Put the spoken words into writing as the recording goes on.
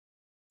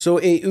So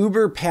a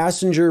Uber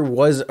passenger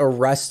was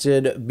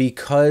arrested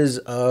because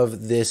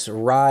of this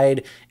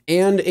ride,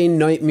 and a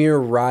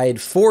nightmare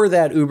ride for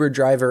that Uber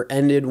driver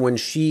ended when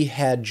she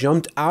had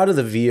jumped out of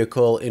the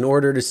vehicle in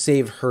order to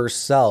save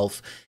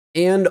herself.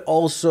 And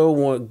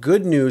also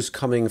good news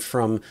coming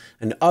from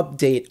an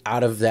update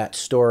out of that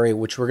story,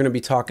 which we're going to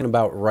be talking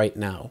about right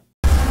now.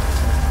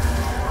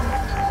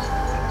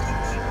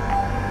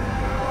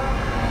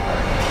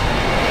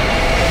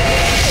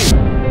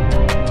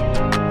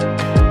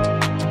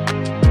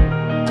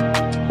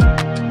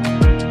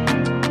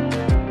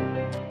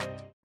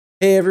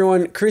 Hey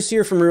everyone, Chris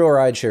here from Real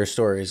Rideshare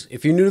Stories.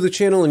 If you're new to the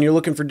channel and you're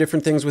looking for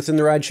different things within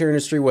the rideshare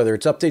industry, whether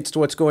it's updates to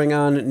what's going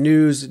on,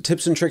 news,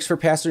 tips and tricks for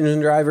passengers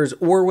and drivers,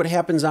 or what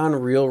happens on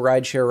real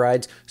rideshare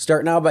rides,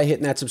 start now by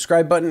hitting that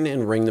subscribe button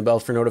and ring the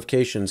bell for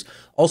notifications.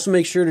 Also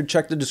make sure to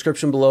check the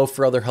description below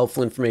for other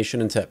helpful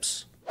information and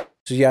tips.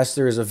 So yes,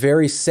 there is a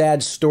very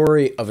sad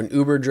story of an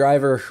Uber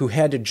driver who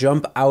had to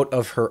jump out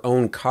of her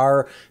own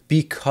car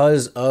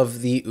because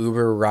of the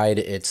Uber ride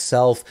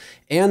itself,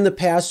 and the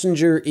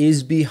passenger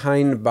is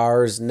behind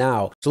bars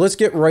now. So let's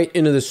get right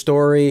into the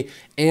story,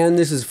 and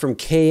this is from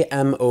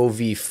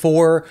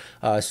KMOV4.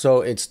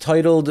 So it's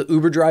titled,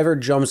 Uber driver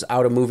jumps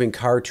out of moving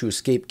car to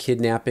escape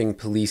kidnapping,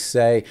 police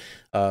say.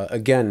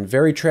 Again,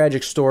 very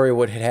tragic story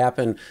what had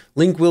happened.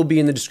 Link will be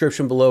in the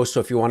description below,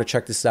 so if you want to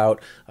check this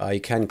out, you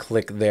can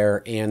click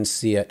there and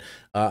see it.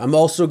 I'm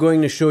also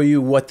going to show you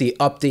what the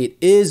update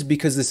is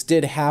because this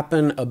did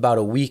happen about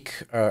a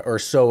week or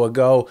so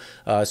ago.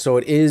 So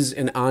it is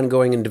an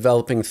ongoing and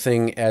developing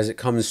thing as it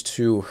comes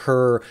to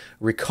her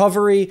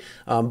recovery,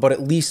 but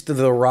at least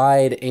the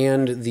ride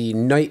and the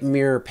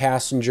nightmare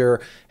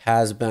passenger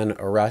has been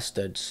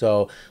arrested.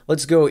 So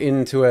let's go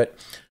into it.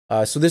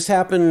 So this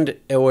happened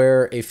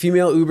where a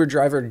female Uber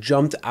driver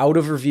jumped out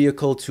of her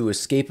vehicle to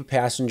escape a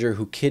passenger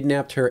who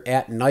kidnapped her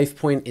at knife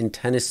point in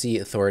Tennessee,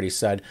 authorities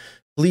said.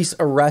 Police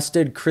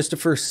arrested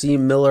Christopher C.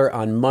 Miller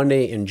on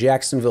Monday in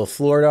Jacksonville,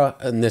 Florida,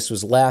 and this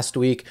was last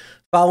week,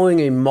 following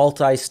a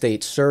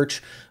multi-state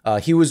search.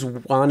 He was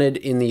wanted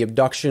in the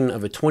abduction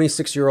of a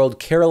 26-year-old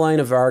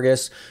Carolina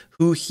Vargas,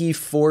 who he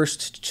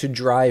forced to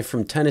drive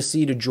from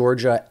Tennessee to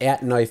Georgia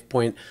at knife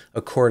point,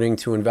 according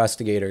to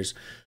investigators.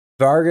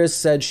 Vargas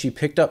said she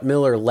picked up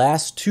Miller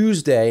last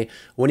Tuesday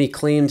when he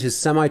claimed his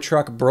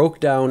semi-truck broke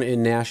down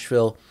in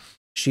Nashville.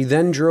 She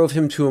then drove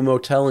him to a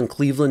motel in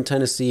Cleveland,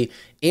 Tennessee,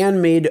 and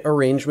made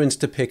arrangements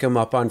to pick him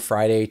up on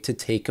Friday to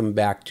take him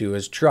back to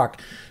his truck.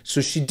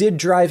 So she did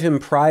drive him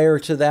prior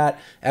to that.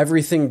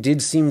 Everything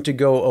did seem to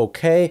go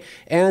okay,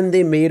 and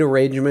they made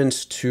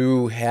arrangements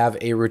to have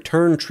a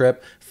return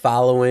trip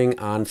following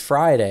on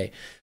Friday.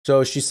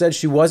 So she said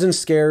she wasn't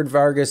scared,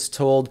 Vargas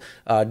told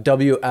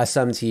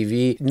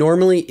WSMTV.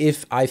 Normally,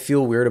 if I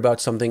feel weird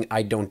about something,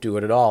 I don't do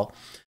it at all.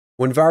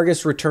 When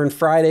Vargas returned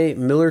Friday,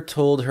 Miller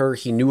told her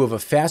he knew of a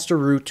faster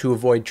route to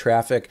avoid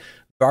traffic.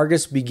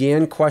 Vargas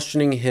began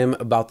questioning him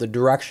about the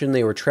direction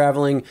they were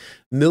traveling.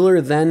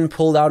 Miller then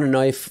pulled out a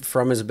knife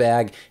from his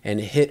bag and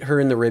hit her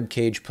in the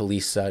ribcage,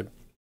 police said.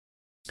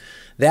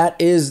 That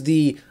is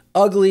the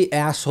ugly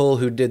asshole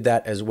who did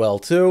that as well,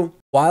 too.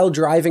 While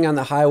driving on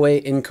the highway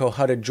in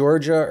Cohutta,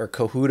 Georgia, or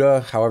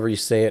Cohutta, however you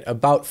say it,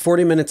 about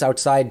 40 minutes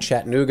outside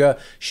Chattanooga,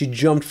 she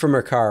jumped from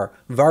her car.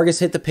 Vargas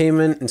hit the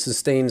pavement and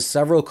sustained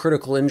several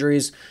critical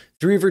injuries.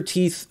 3 of her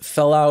teeth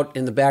fell out,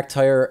 and the back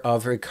tire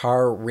of her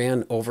car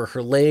ran over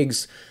her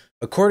legs.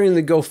 According to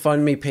the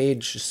GoFundMe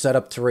page set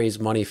up to raise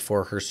money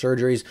for her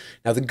surgeries.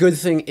 Now, the good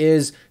thing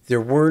is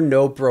there were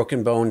no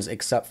broken bones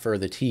except for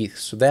the teeth,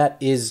 so that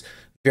is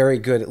very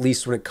good, at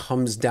least when it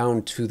comes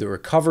down to the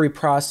recovery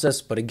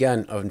process. But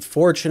again,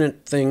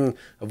 unfortunate thing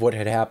of what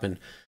had happened.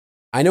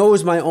 I know it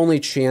was my only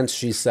chance,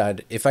 she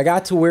said. If I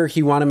got to where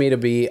he wanted me to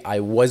be, I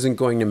wasn't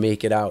going to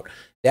make it out.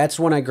 That's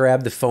when I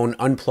grabbed the phone,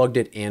 unplugged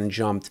it, and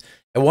jumped.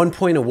 At one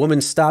point, a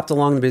woman stopped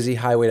along the busy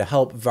highway to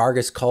help.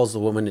 Vargas calls the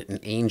woman an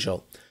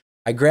angel.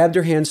 I grabbed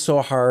her hand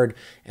so hard,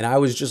 and I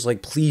was just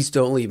like, please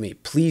don't leave me.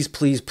 Please,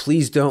 please,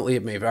 please don't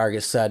leave me,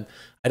 Vargas said.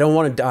 I don't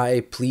want to die.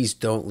 Please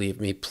don't leave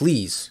me,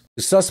 please.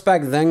 The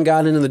suspect then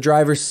got into the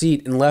driver's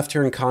seat and left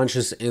her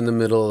unconscious in the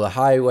middle of the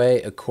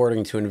highway,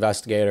 according to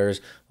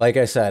investigators. Like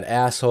I said,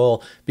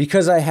 asshole,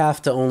 because I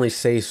have to only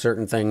say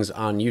certain things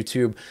on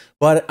YouTube,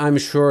 but I'm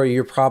sure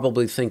you're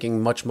probably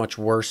thinking much, much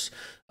worse.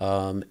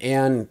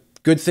 And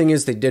good thing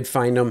is they did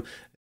find him.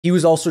 He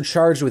was also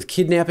charged with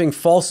kidnapping,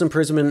 false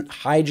imprisonment,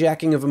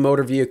 hijacking of a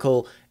motor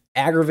vehicle,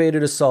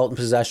 aggravated assault and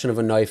possession of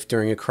a knife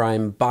during a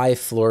crime by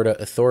Florida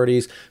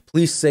authorities.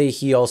 Police say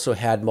he also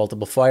had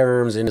multiple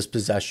firearms in his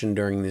possession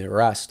during the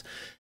arrest.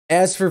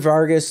 As for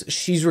Vargas,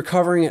 she's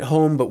recovering at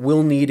home but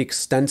will need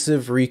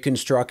extensive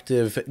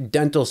reconstructive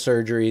dental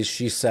surgeries.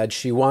 She said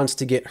she wants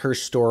to get her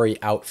story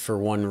out for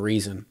one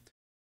reason.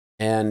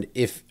 And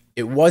if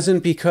it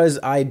wasn't because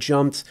I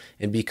jumped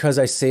and because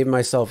I saved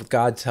myself with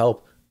God's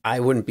help, I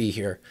wouldn't be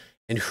here.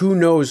 And who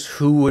knows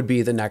who would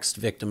be the next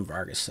victim,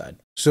 Vargas said.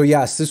 So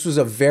yes, this was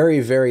a very,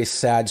 very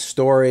sad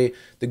story.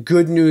 The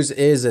good news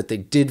is that they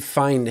did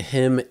find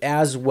him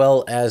as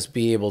well as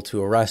be able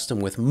to arrest him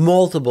with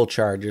multiple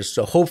charges.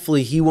 So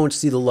hopefully he won't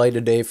see the light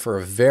of day for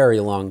a very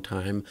long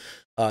time.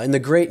 And the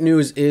great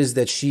news is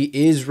that she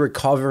is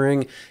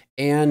recovering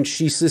and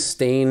she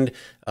sustained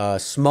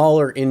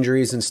smaller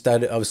injuries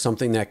instead of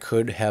something that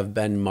could have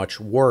been much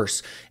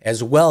worse,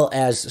 as well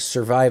as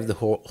survived the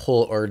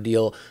whole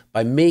ordeal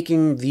by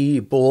making the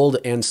bold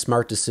and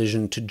smart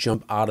decision to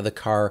jump out of the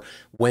car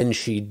when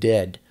she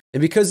did. And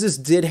because this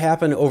did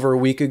happen over a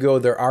week ago,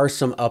 there are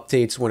some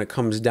updates when it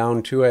comes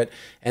down to it.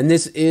 And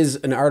this is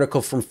an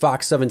article from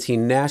Fox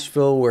 17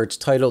 Nashville where it's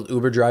titled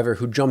 "Uber driver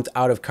who jumped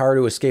out of car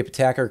to escape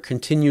attacker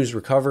continues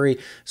recovery."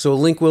 So a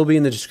link will be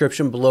in the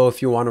description below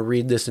if you want to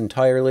read this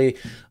entirely.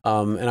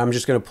 And I'm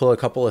just going to pull a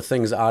couple of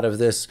things out of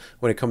this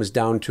when it comes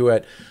down to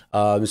it.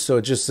 So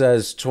it just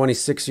says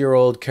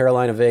 26-year-old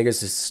Carolina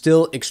Vegas is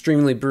still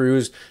extremely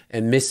bruised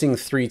and missing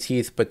 3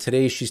 teeth, but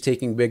today she's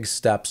taking big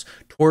steps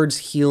towards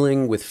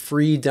healing with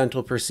free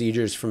dental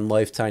procedures from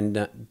Lifetime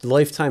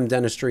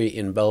Dentistry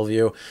in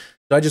Bellevue.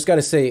 So I just got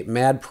to say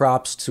mad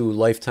props to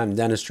Lifetime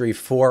Dentistry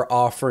for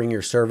offering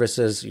your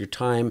services, your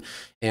time,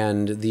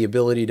 and the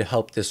ability to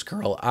help this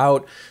girl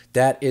out.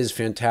 That is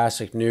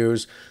fantastic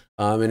news.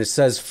 And it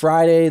says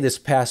Friday this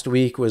past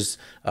week was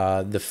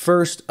the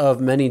first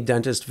of many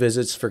dentist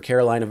visits for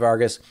Carolina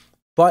Vargas.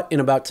 But in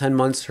about 10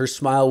 months, her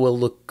smile will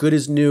look good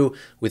as new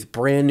with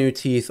brand new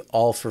teeth,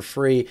 all for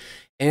free.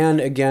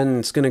 And again,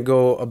 it's going to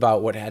go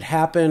about what had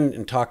happened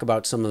and talk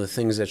about some of the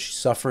things that she's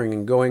suffering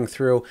and going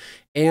through.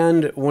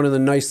 And one of the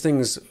nice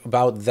things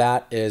about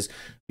that is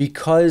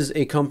because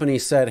a company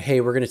said,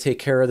 hey, we're going to take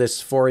care of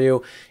this for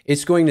you,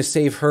 it's going to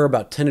save her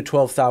about $10,000 to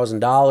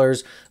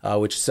 $12,000,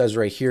 which says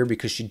right here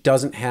because she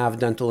doesn't have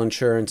dental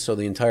insurance. So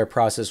the entire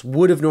process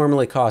would have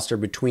normally cost her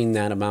between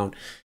that amount.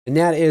 And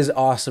that is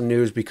awesome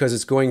news because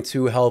it's going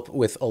to help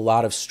with a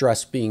lot of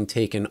stress being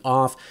taken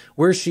off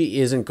where she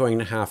isn't going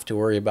to have to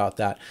worry about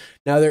that.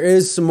 Now, there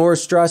is some more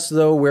stress,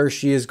 though, where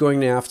she is going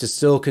to have to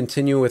still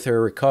continue with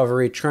her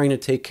recovery, trying to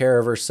take care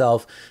of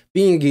herself.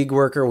 Being a gig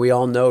worker, we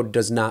all know,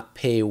 does not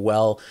pay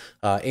well.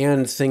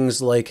 And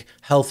things like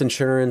health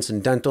insurance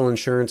and dental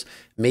insurance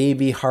may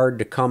be hard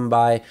to come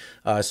by.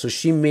 So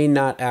she may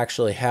not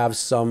actually have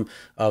some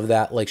of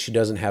that, like she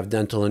doesn't have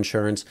dental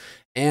insurance.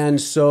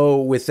 And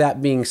so with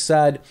that being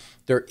said,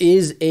 there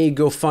is a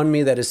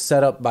GoFundMe that is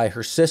set up by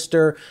her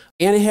sister,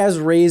 and it has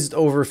raised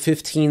over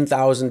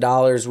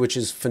 $15,000, which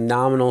is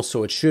phenomenal.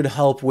 So it should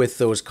help with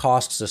those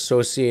costs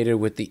associated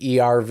with the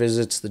ER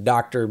visits, the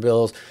doctor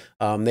bills.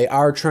 They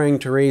are trying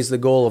to raise the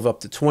goal of up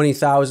to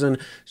 $20,000.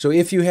 So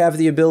if you have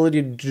the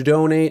ability to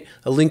donate,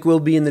 a link will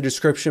be in the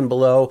description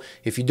below.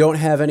 If you don't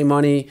have any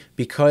money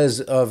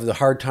because of the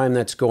hard time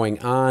that's going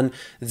on,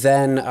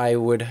 then I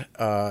would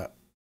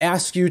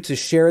ask you to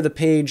share the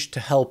page to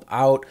help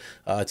out,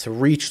 to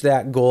reach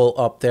that goal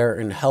up there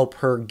and help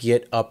her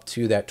get up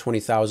to that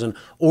 20,000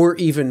 or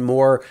even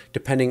more,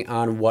 depending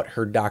on what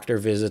her doctor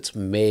visits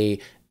may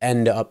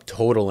end up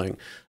totaling.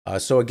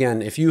 So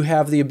again, if you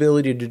have the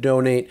ability to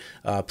donate,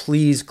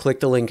 please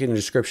click the link in the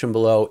description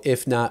below.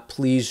 If not,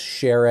 please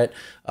share it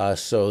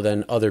so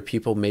then other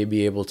people may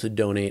be able to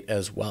donate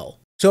as well.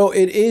 So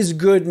it is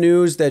good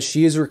news that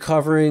she is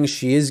recovering.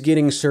 She is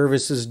getting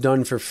services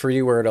done for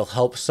free where it'll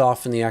help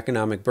soften the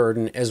economic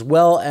burden, as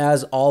well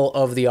as all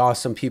of the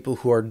awesome people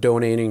who are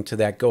donating to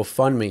that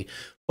GoFundMe.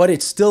 But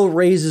it still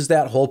raises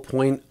that whole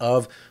point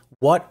of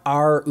what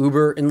are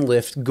Uber and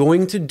Lyft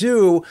going to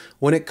do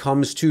when it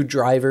comes to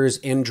drivers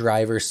and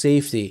driver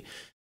safety?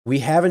 We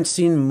haven't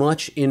seen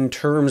much in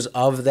terms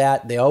of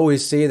that. They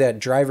always say that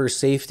driver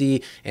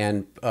safety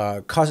and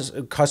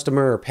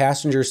customer or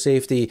passenger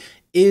safety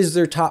is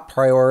their top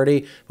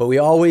priority, but we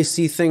always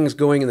see things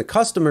going in the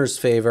customer's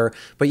favor,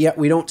 but yet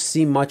we don't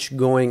see much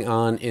going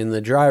on in the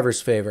driver's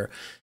favor.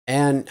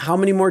 And how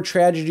many more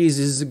tragedies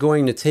is it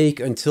going to take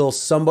until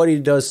somebody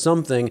does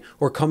something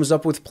or comes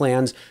up with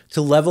plans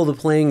to level the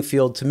playing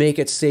field to make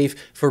it safe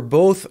for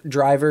both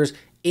drivers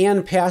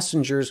and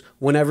passengers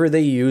whenever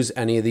they use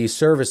any of these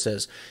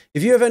services?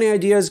 If you have any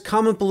ideas,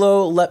 comment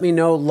below, let me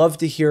know. Love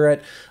to hear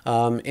it.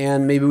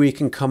 And maybe we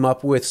can come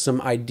up with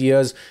some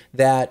ideas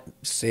that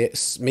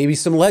maybe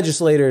some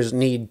legislators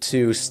need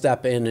to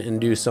step in and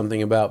do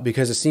something about,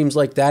 because it seems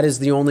like that is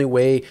the only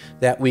way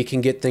that we can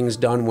get things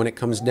done when it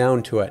comes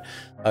down to it.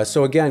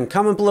 So again,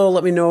 comment below,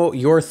 let me know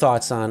your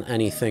thoughts on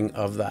anything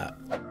of that.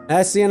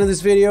 That's the end of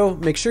this video.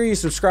 Make sure you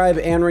subscribe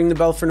and ring the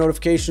bell for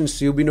notifications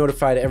so you'll be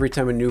notified every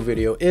time a new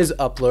video is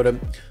uploaded.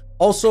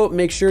 Also,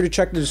 make sure to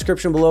check the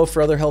description below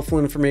for other helpful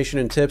information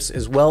and tips,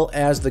 as well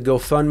as the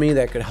GoFundMe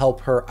that could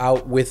help her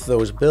out with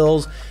those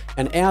bills.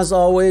 And as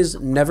always,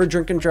 never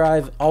drink and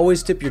drive.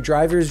 Always tip your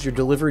drivers, your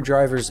delivery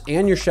drivers,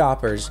 and your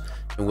shoppers.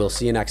 And we'll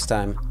see you next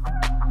time.